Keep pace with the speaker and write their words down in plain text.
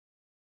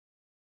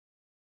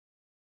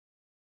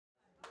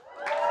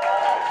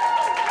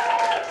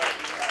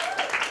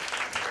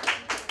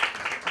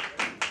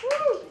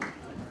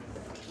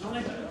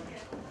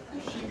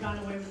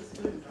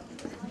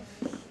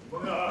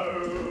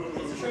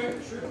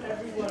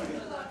every word.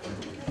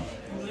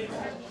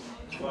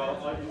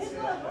 Well, I didn't see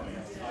that coming. I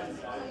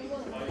thought she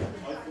was going to be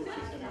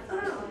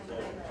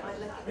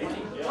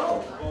Really? Yeah.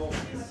 Oh, Well,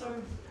 he's so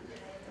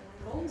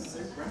bold. so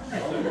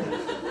grounded.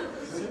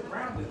 So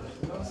grounded.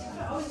 I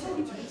was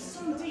talking to him, he's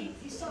so deep,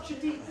 he's such a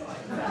deep guy.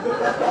 I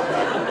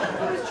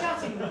was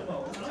chatting with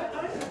Bob, and I don't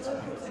know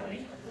what he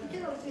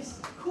came up with this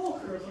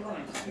corker of a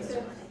line.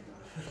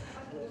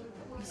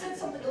 He said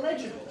something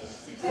illegible. He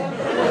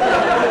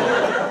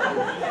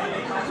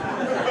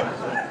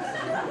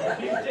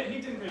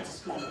didn't go to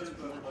school, he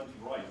didn't learn how to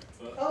write.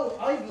 But Oh,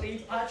 I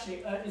believe,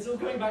 actually, it's all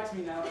going back to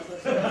me now.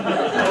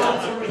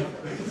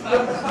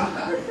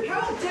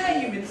 How dare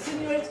you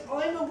insinuate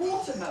I'm a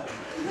watermelon?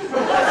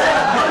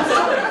 I'm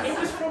sorry, it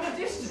was from a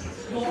distance.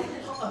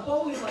 A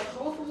bowl is like half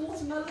a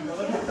watermelon?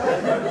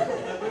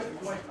 they're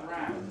both quite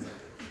round.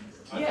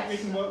 I think we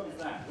can work with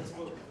that. Let's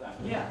work with that.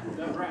 Yeah.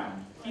 They're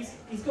round.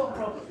 He's got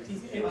problems.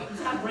 He's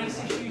had race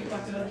issues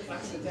back in the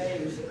day.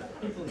 There was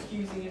people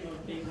accusing him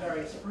of being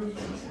various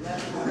fruits and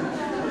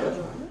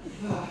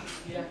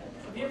yeah.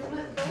 Have you ever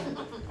met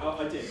Bob?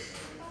 I did.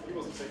 He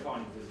wasn't so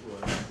kind with his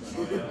words.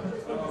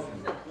 Well,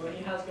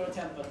 he has got a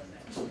temper.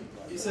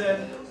 He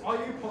said, "Are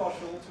you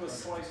partial to a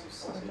slice of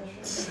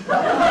sausage?"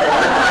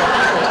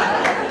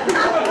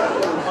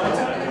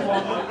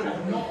 I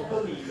could not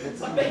believe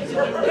it. I bet you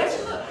didn't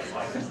guess that.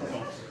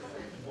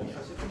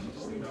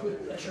 A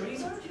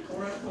chorizo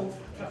or a full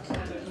cut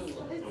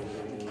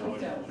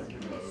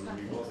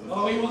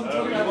Oh, he wasn't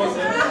talking about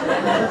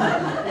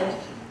it.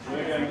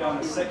 We're going down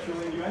a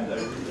sexual innuendo.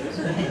 As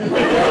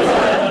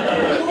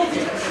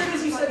soon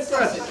as you said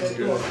sausage,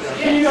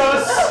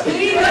 Penis!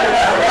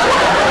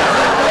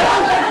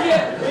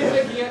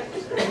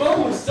 Bob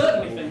was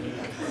certainly thinking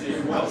that. He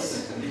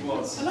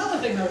was. Another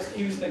thing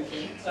he was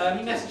thinking,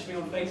 he messaged me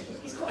on Facebook.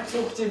 He's quite a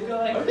talkative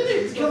guy. Oh,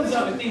 really? He comes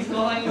up with these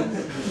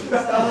lines.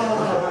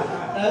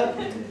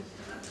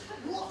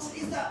 What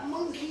is that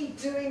monkey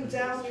doing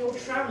down your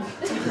tram?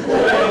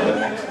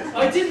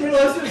 I didn't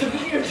realise it was a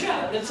video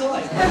chat at the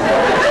time.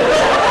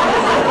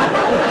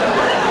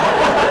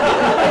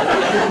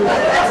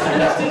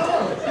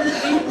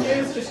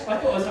 I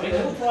thought I was having a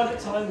little private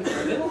time with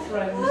my little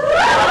friend. No, not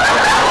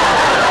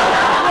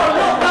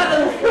that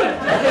little friend.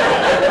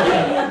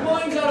 Your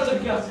mind's out of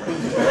the gutter.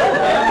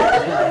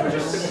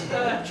 Just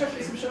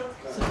chucking some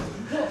shots.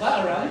 Not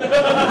that around.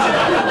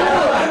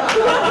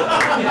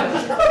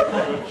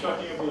 Yeah.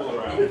 Chucking a ball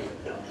around.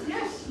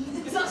 Yes.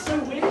 Is that so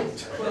weird?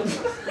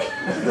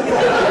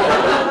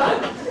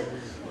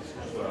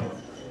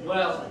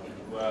 Well,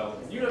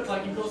 you look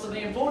like you've got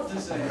something important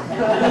to say.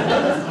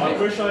 I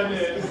wish I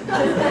did.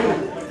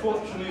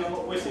 Unfortunately, I'm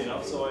not witty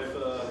enough, so I've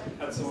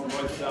had someone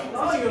write it down.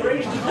 Oh, you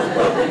arranged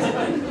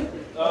it.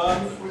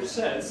 Which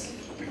says,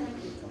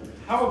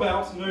 how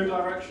about No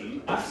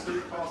Direction,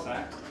 Absolute Class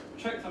Act?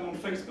 Check them on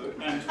Facebook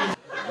and Twitter.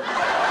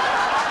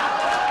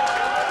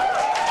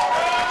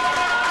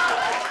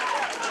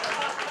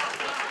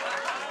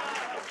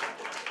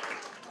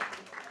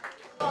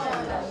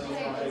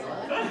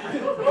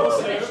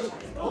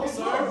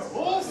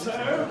 Also,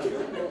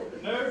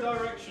 No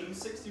Direction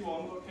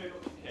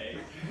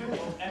 61.co.uk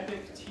or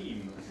Epic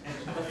Team.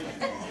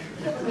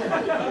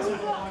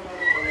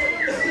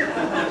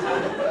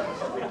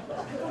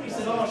 This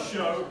is our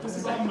show, this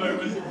is our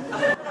moment.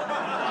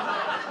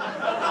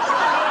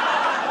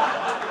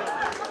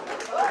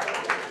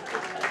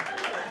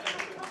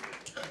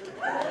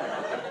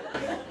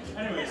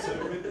 Anyway, so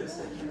with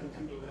this,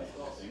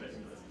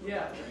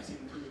 Yeah. have you seen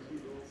the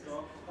people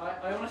start?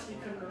 I honestly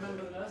couldn't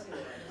remember the nursing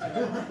name.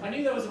 I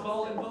knew there was a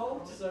bowl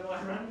involved, so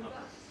I ran with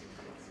that.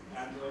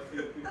 And I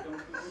feel we've come to a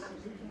good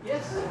conclusion.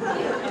 Yes,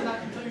 and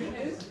that conclusion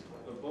is?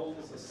 The bowl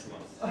is a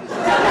slut.